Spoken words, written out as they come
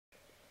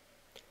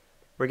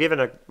We're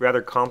given a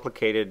rather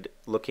complicated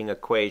looking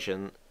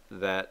equation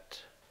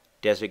that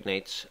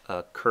designates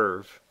a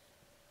curve.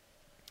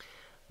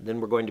 Then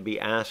we're going to be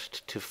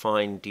asked to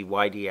find dy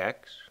dx,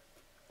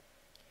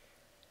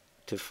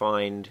 to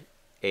find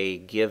a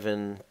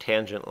given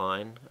tangent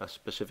line, a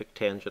specific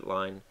tangent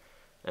line,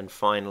 and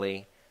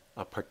finally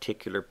a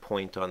particular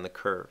point on the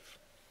curve.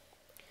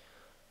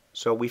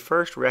 So we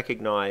first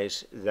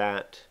recognize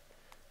that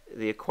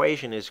the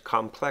equation is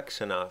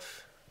complex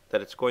enough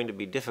that it's going to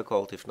be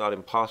difficult, if not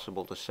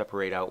impossible, to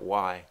separate out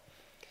y.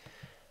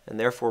 And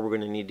therefore we're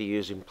going to need to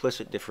use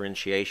implicit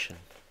differentiation.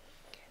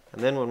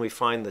 And then when we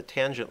find the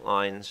tangent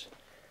lines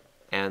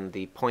and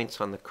the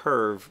points on the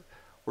curve,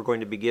 we're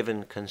going to be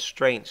given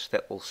constraints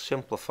that will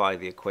simplify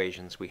the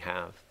equations we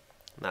have.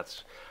 And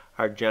that's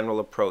our general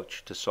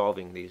approach to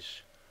solving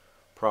these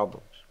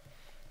problems.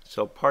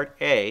 So part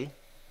A,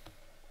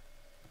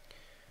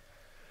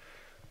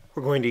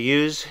 we're going to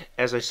use,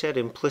 as I said,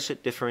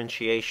 implicit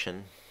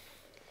differentiation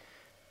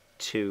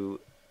to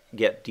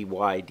get dy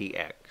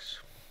dx.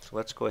 So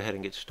let's go ahead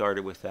and get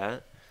started with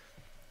that.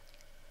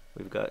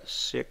 We've got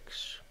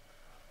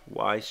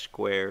 6y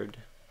squared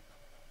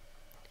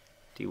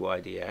dy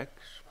dx.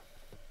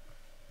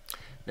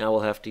 Now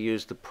we'll have to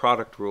use the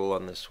product rule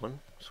on this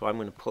one. So I'm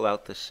going to pull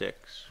out the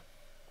 6.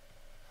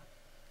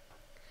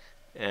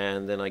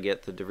 And then I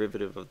get the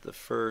derivative of the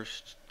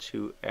first,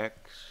 2x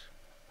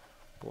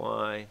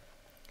y,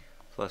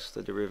 plus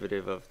the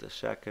derivative of the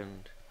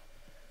second,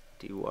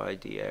 dy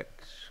dx,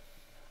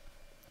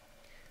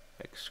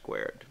 x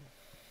squared.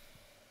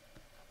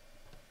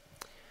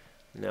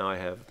 Now I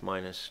have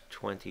minus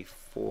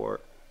 24x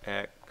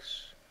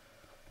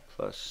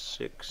plus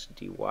 6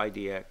 dy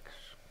dx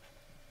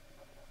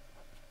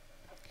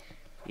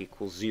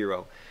equals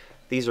 0.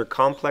 These are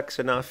complex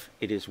enough,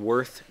 it is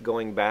worth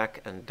going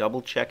back and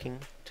double checking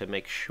to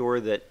make sure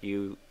that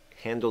you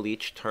handle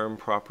each term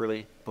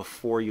properly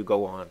before you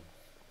go on.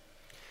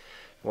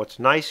 What's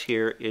nice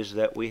here is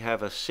that we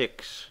have a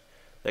 6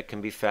 that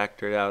can be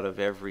factored out of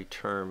every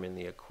term in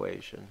the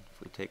equation.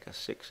 If we take a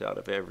 6 out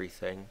of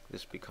everything,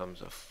 this becomes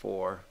a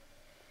 4.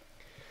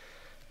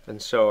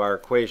 And so our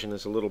equation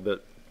is a little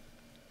bit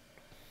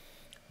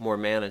more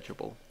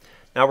manageable.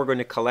 Now we're going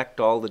to collect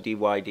all the dy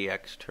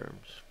dx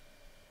terms.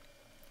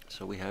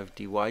 So we have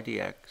dy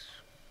dx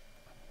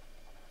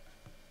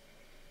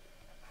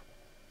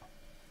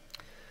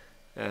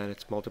and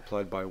it's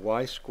multiplied by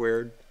y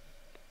squared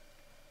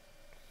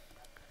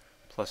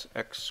plus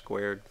x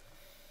squared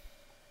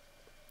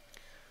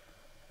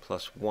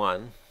plus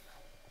 1.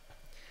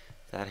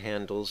 That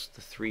handles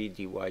the 3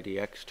 dy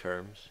dx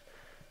terms.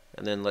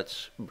 And then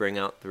let's bring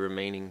out the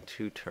remaining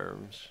 2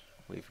 terms.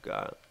 We've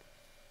got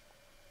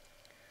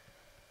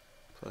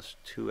plus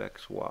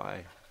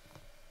 2xy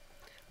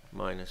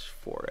minus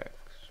 4x.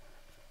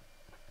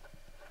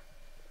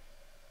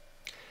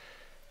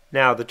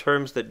 Now the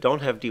terms that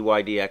don't have dy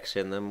dx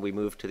in them, we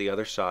move to the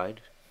other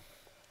side,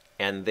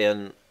 and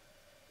then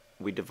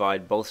we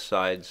divide both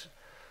sides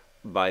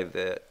by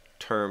the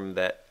term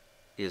that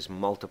is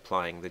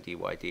multiplying the dy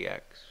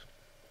dx.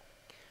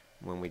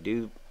 When we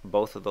do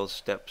both of those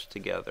steps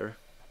together,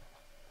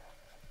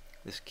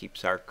 this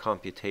keeps our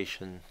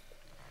computation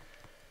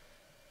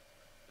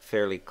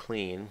fairly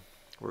clean.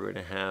 We're going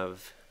to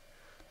have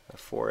a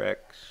 4x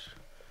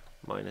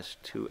minus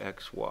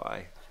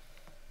 2xy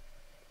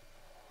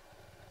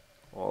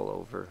all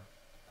over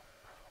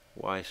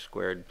y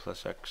squared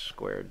plus x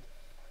squared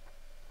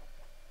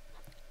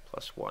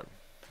plus 1.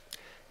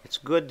 It's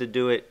good to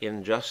do it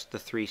in just the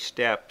 3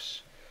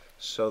 steps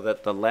so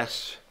that the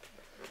less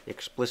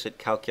explicit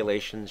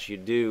calculations you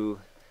do,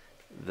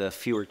 the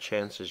fewer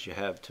chances you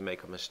have to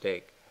make a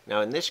mistake.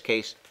 Now in this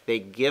case, they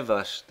give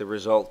us the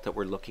result that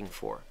we're looking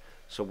for,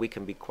 so we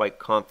can be quite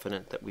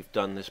confident that we've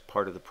done this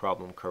part of the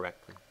problem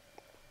correctly.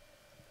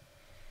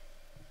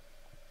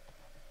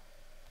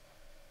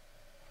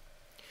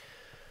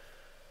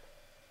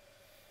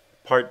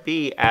 Part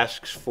B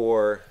asks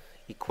for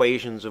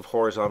equations of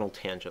horizontal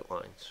tangent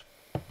lines.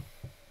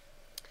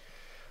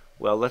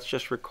 Well, let's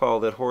just recall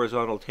that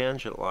horizontal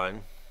tangent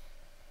line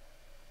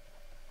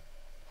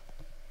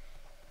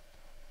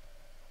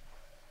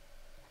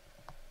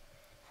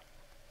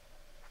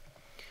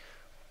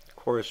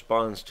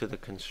corresponds to the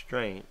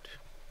constraint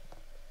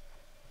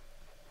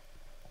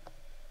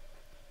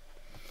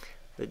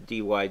that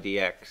dy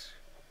dx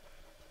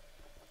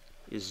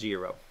is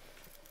 0.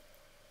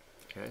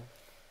 Okay.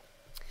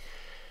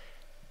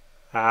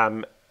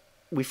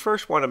 We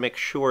first want to make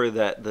sure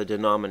that the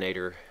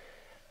denominator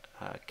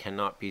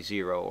cannot be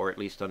 0, or at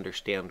least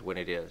understand when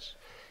it is.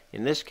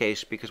 In this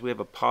case, because we have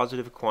a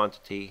positive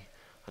quantity,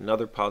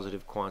 another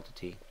positive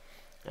quantity,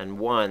 and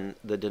 1,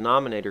 the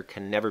denominator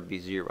can never be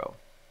 0.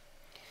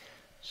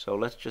 So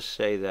let's just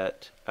say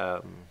that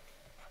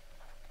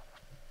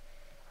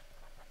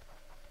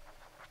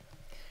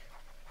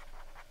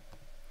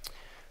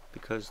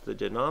because the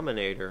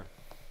denominator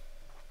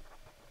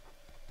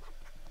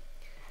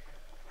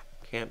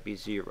can't be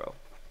 0.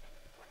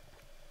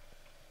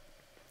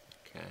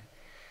 Okay.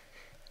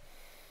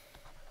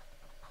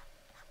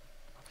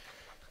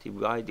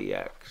 dy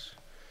dx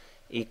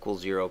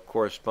equals 0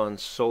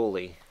 corresponds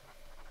solely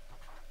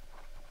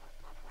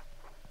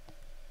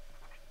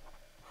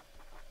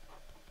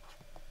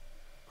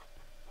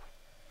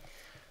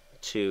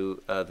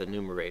to the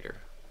numerator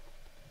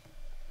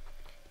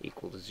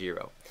equal to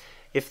 0.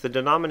 If the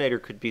denominator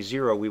could be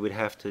 0, we would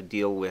have to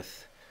deal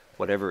with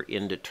whatever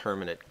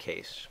indeterminate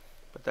case,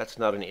 but that's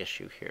not an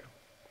issue here.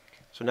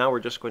 So now we're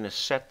just going to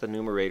set the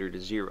numerator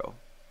to 0.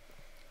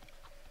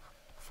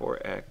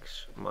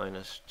 4x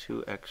minus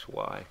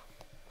 2xy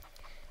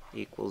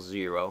equals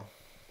 0.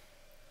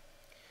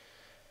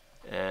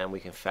 And we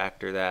can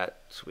factor that,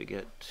 so we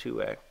get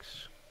 2x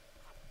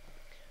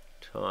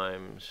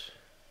times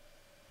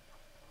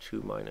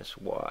 2 minus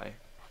y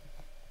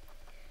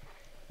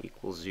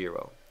equals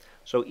 0.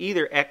 So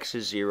either x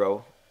is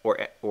 0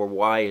 or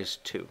y is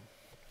 2.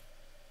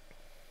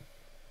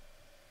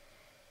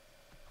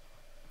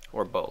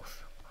 Or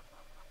both.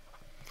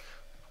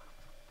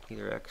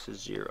 Either x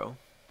is 0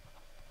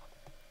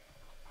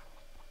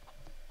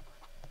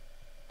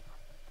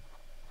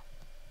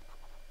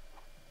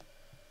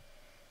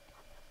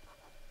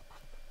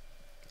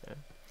 okay.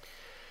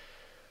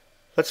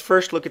 Let's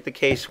first look at the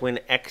case when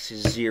x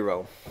is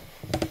 0.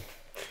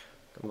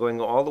 I'm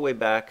going all the way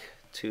back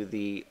to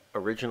the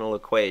original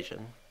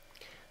equation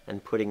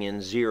and putting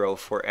in 0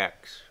 for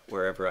x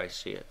wherever I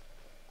see it.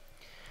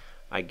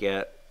 I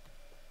get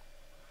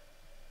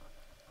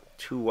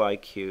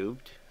 2y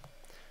cubed,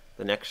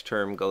 the next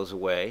term goes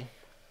away,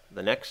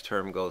 the next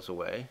term goes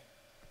away,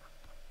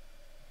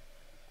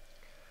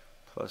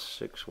 plus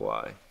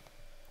 6y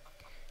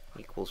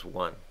equals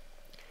 1.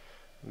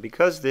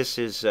 Because this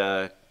is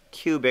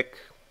cubic,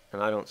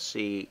 and I don't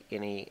see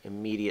any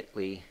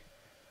immediately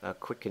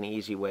quick and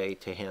easy way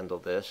to handle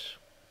this,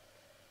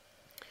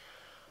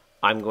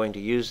 I'm going to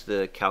use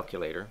the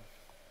calculator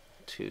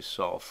to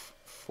solve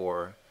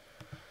for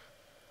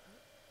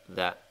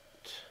that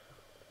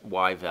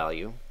y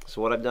value.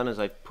 So what I've done is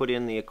I've put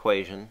in the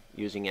equation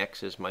using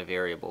x as my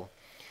variable,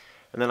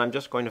 and then I'm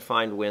just going to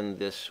find when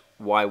this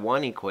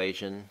y1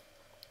 equation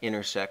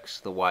intersects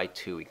the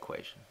y2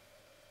 equation.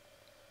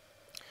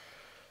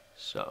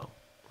 So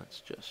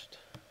let's just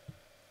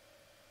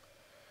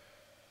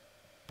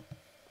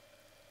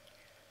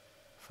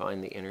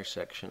find the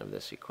intersection of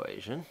this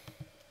equation.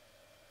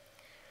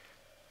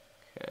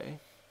 Okay,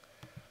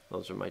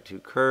 those are my two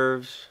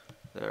curves.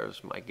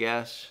 There's my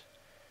guess.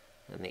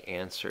 And the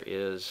answer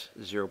is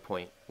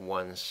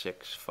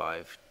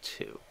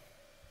 0.1652.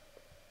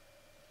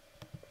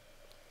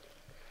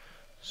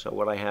 So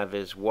what I have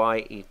is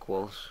y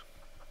equals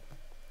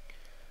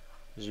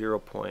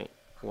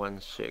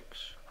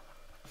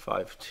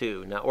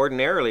 0.1652. Now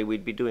ordinarily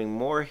we'd be doing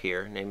more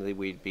here, namely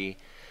we'd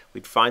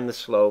find the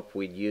slope,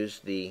 we'd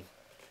use the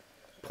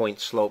point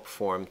slope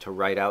form to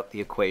write out the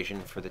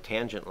equation for the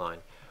tangent line.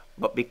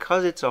 But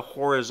because it's a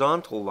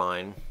horizontal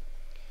line,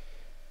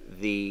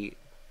 the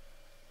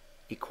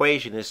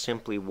equation is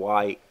simply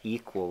y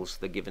equals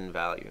the given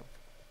value.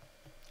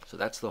 So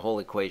that's the whole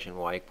equation,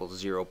 y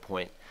equals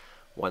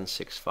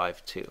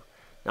 0.1652.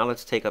 Now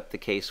let's take up the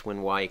case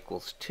when y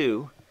equals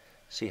 2,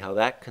 see how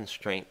that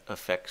constraint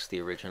affects the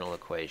original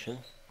equation.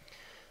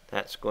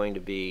 That's going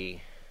to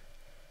be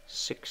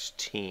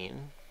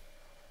 16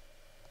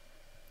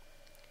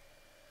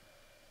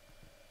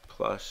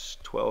 plus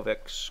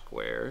 12x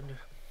squared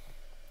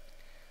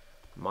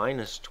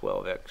minus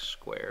 12x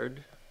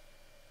squared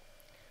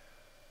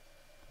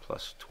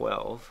plus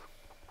 12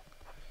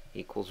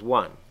 equals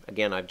 1.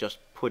 Again, I've just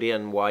put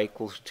in y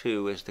equals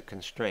 2 as the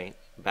constraint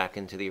back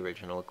into the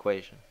original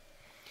equation.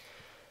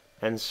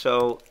 And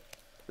so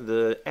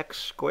the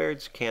x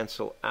squareds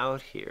cancel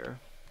out here,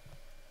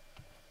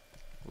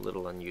 a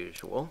little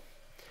unusual.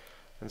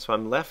 And so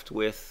I'm left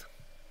with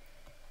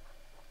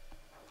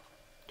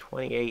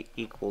 28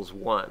 equals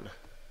 1,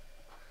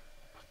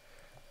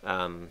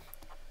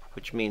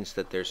 which means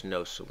that there's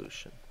no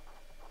solution.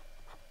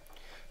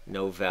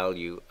 No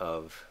value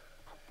of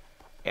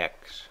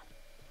x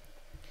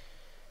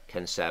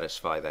can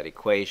satisfy that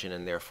equation,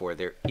 and therefore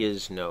there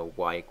is no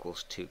y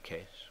equals 2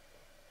 case.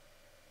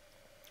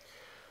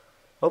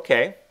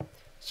 Okay,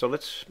 so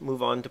let's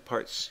move on to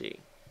part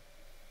C.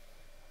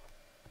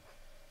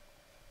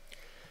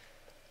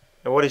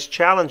 Now what is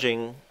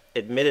challenging,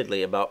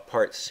 admittedly, about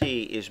part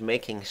C is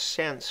making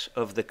sense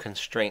of the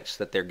constraints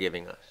that they're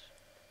giving us.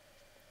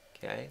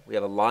 Okay, we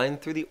have a line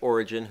through the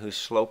origin whose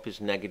slope is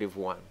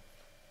 -1.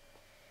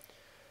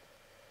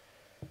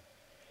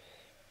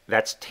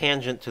 That's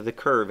tangent to the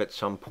curve at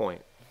some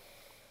point.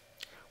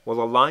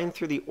 Well, a line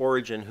through the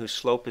origin whose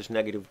slope is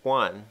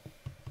 -1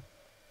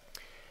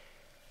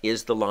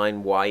 is the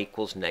line y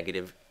equals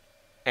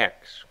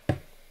 -x.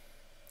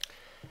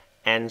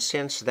 And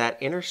since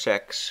that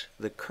intersects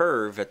the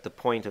curve at the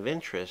point of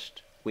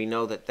interest, we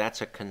know that that's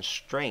a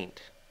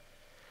constraint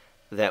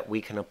that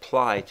we can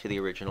apply to the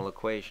original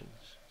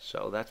equations.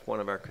 So that's one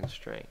of our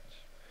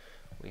constraints.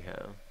 We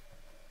have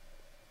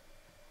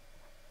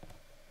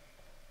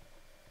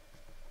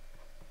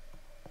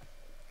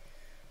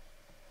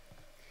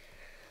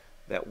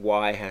that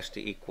y has to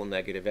equal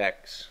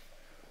 -x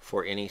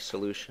for any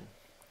solution.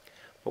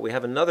 But we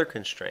have another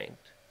constraint,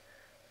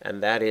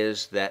 and that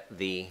is that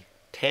the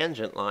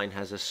tangent line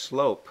has a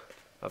slope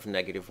of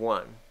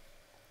 -1.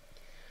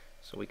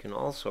 So we can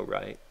also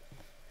write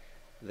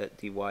that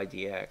dy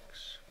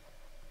dx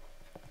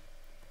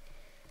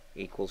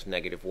equals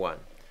 -1.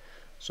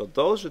 So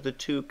those are the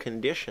two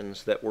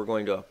conditions that we're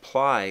going to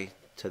apply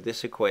to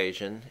this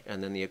equation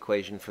and then the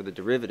equation for the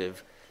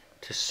derivative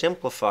to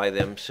simplify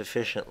them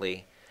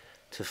sufficiently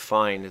to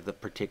find the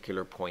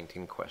particular point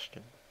in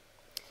question.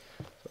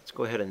 So let's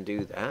go ahead and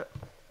do that.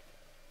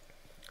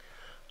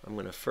 I'm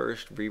going to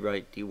first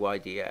rewrite dy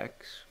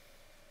dx.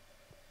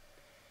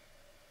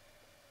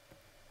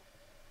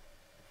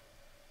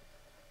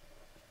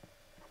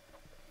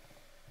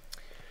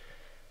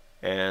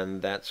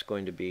 And that's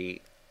going to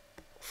be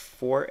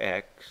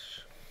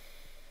 4x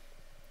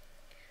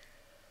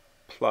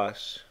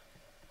plus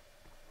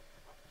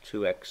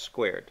 2x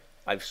squared.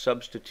 I've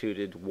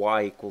substituted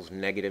y equals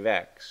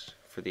 -x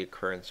for the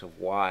occurrence of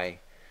y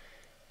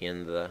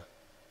in the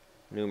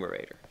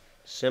numerator.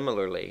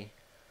 Similarly,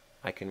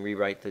 I can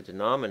rewrite the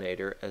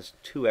denominator as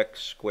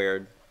 2x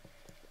squared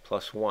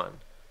plus 1.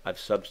 I've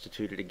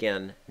substituted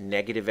again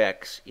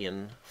 -x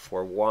in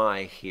for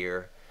y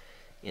here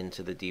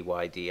into the dy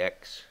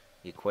dx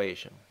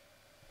equation.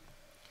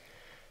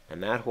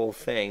 And that whole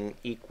thing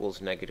equals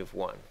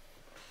 -1.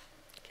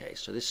 Okay,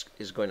 so this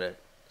is going to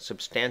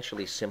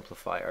substantially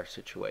simplify our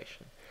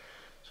situation.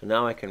 So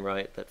now I can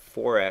write that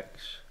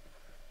 4x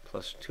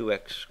plus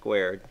 2x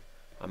squared,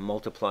 I'm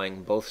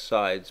multiplying both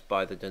sides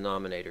by the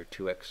denominator,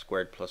 2x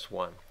squared plus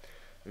 1.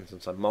 And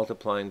since I'm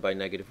multiplying by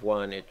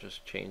 -1, it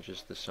just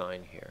changes the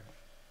sign here.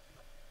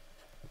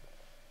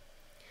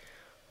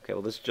 Okay,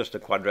 well this is just a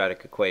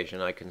quadratic equation.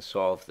 I can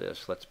solve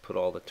this. Let's put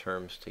all the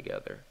terms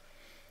together.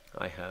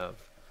 I have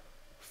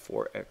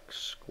 4x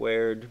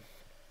squared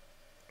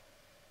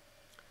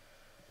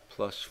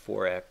plus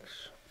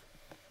 4x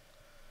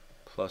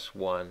plus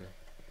 1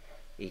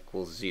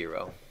 equals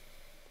 0.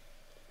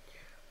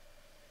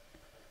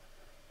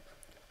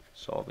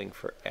 Solving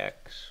for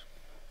x.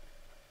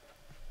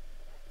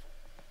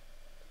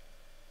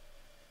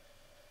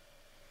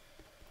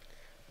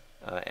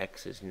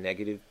 X is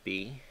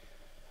 -b,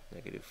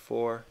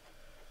 -4,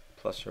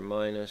 plus or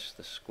minus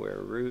the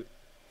square root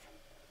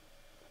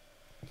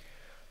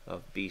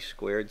of b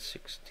squared,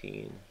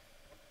 16,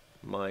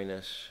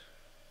 minus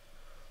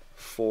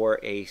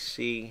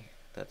 4ac,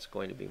 that's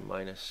going to be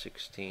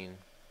 -16,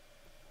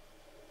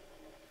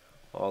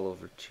 all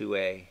over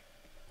 2a,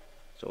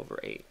 it's over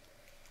 8.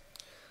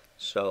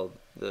 So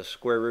the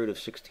square root of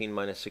 16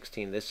 minus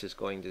 16, this is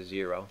going to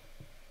 0.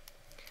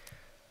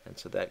 And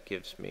so that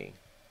gives me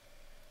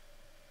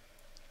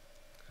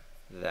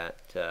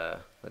that,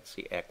 let's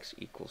see, x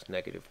equals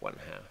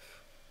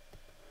 -1/2.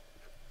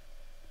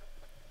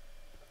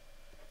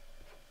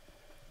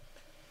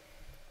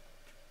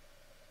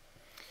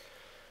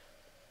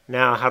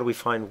 Now, how do we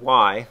find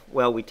y?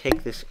 Well, we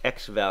take this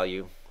x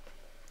value,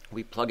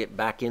 we plug it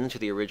back into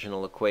the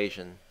original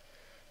equation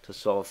to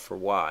solve for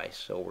y.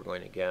 So we're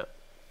going to get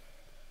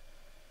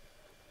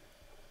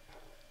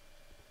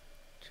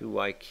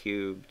 2y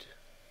cubed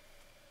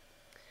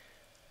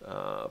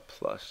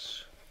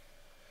plus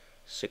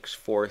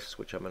 6/4,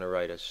 which I'm going to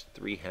write as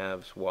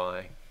 3/2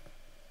 y,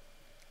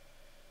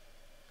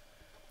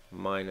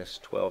 minus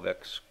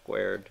 12x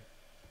squared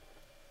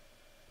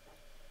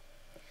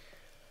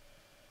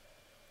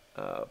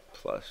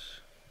plus,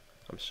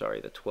 I'm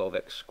sorry, the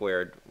 12x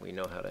squared we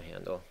know how to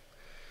handle.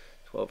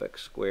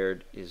 12x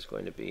squared is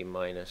going to be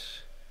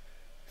minus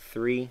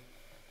 3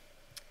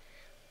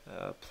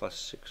 plus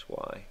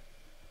 6y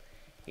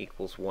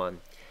equals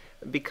 1.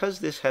 Because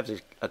this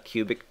has a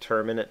cubic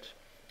term in it,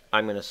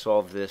 I'm going to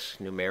solve this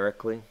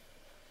numerically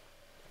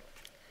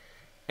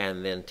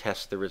and then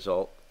test the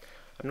result.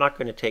 I'm not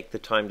going to take the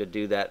time to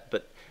do that,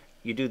 but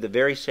you do the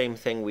very same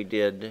thing we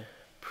did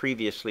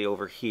previously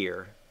over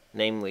here.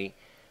 Namely,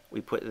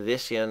 we put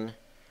this in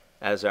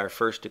as our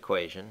first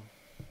equation,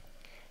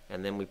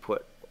 and then we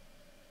put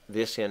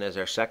this in as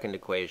our second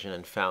equation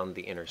and found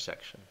the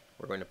intersection.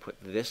 We're going to put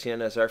this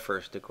in as our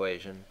first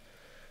equation,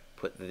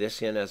 put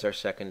this in as our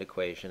second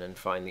equation, and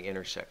find the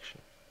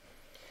intersection.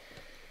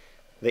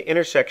 The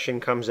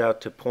intersection comes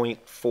out to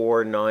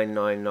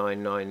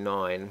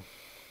 0.499999,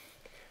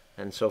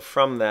 and so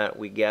from that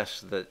we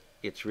guess that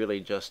it's really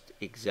just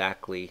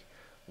exactly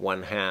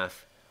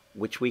 1/2,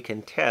 which we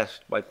can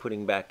test by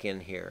putting back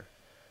in here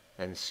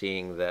and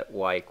seeing that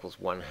y equals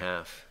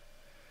 1/2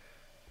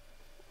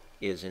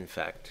 is in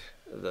fact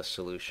the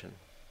solution.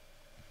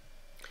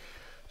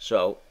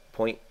 So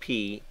point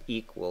P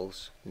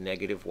equals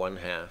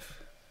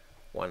 -1/2,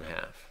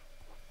 1/2.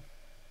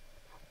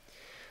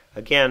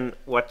 Again,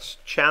 what's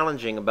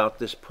challenging about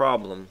this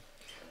problem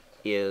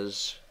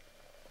is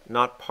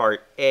not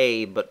part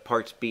A, but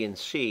parts B and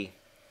C.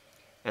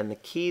 And the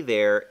key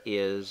there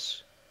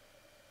is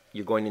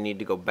you're going to need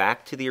to go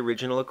back to the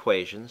original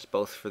equations,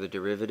 both for the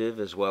derivative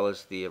as well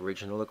as the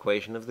original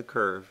equation of the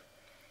curve.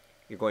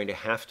 You're going to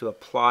have to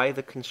apply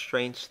the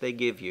constraints they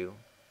give you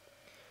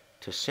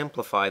to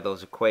simplify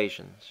those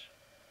equations.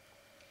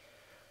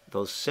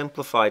 those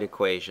simplified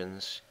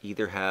equations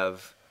either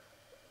have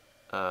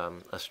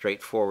a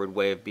straightforward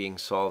way of being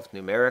solved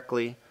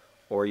numerically,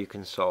 or you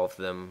can solve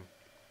them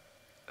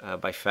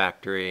by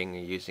factoring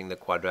or using the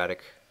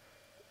quadratic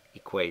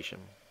equation.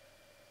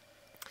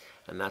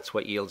 And that's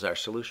what yields our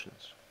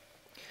solutions.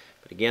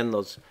 But again,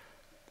 those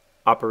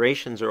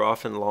operations are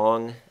often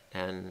long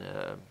and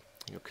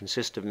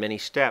consist of many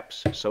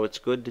steps, so it's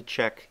good to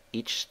check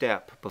each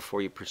step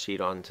before you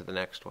proceed on to the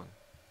next one.